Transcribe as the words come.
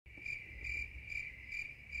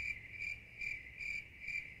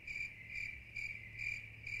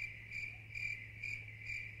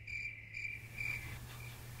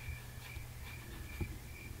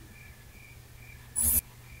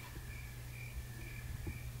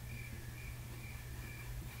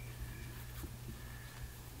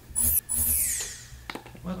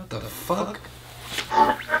fuck?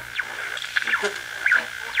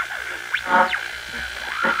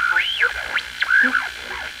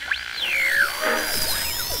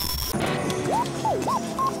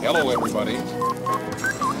 Hello, everybody.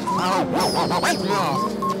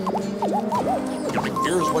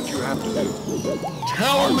 Here's what you have to do.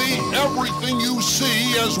 Tell me everything you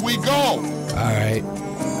see as we go. Alright.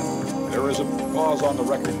 There is a pause on the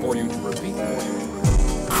record for you to repeat.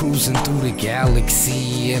 Cruising through the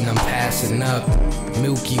galaxy and I'm passing up.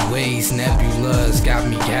 Milky Ways, nebulas got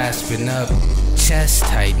me gasping up. Chest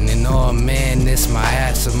tightening, oh man, this my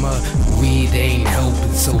asthma. Weed ain't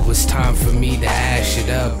helping, so it's time for me to ash it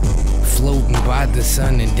up. Floating by the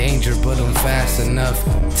sun in danger, but I'm fast enough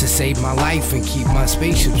to save my life and keep my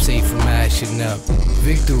spaceship safe from ashing up.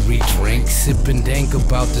 Victory drink, sipping dank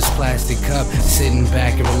about this plastic cup. Sitting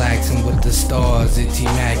back and relaxing with the stars, it's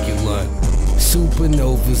immaculate.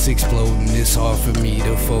 Supernovas exploding, it's hard for me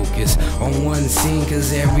to focus on one scene,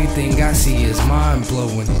 cause everything I see is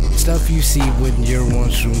mind-blowing. Stuff you see when you're on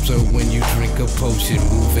shrooms or when you drink a potion.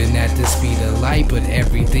 Moving at the speed of light, but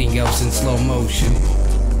everything else in slow motion.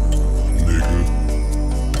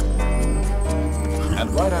 And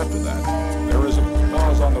right after that, there is a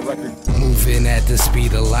pause on the record. Moving at the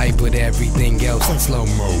speed of light, but everything else in slow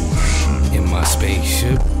motion. In my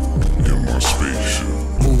spaceship. In my spaceship.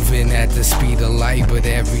 Moving at the speed of light, but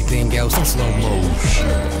everything else in slow motion.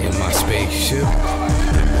 In my spaceship.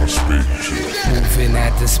 In my spaceship. Moving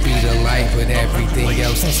at the speed of light, but everything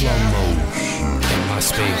else in slow motion. In my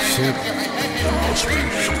spaceship. In my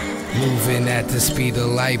spaceship. Moving at the speed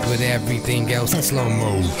of light, but everything else in slow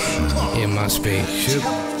motion. In my spaceship. In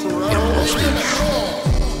my spaceship.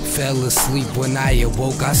 Fell asleep when I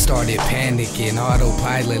awoke, I started panicking.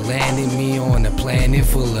 Autopilot landed me on a planet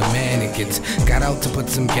full of mannequins. Got out to put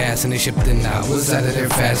some gas in the ship, then I was out of there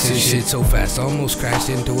fast as shit. So fast, almost crashed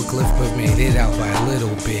into a cliff, but made it out by a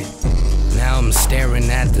little bit. Now I'm staring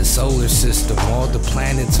at the solar system. All the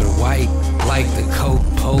planets are white, like the Coke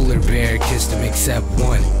polar bear kissed them except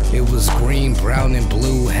one. It was green, brown, and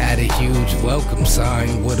blue, had a huge welcome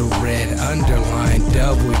sign with a red underlined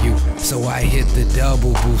W. So I hit the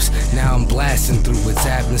double boost. Now I'm blasting through its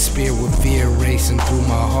atmosphere with fear racing through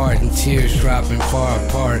my heart and tears dropping far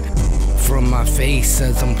apart from my face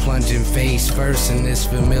as I'm plunging face first in this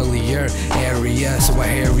familiar area. So I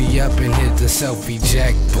hurry up and hit the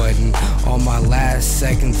self-eject button on my last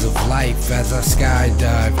seconds of life as I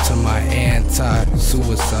skydive to my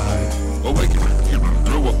anti-suicide.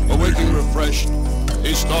 Awaken refreshed.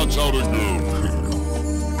 It starts out again.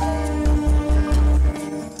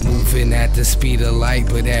 Moving at the speed of light,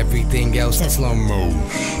 but everything else in slow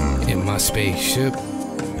motion. In my spaceship.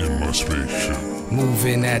 In my spaceship.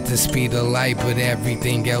 Moving at the speed of light, but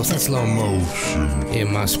everything else in slow motion.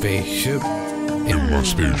 In my spaceship. In my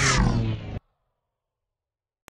spaceship.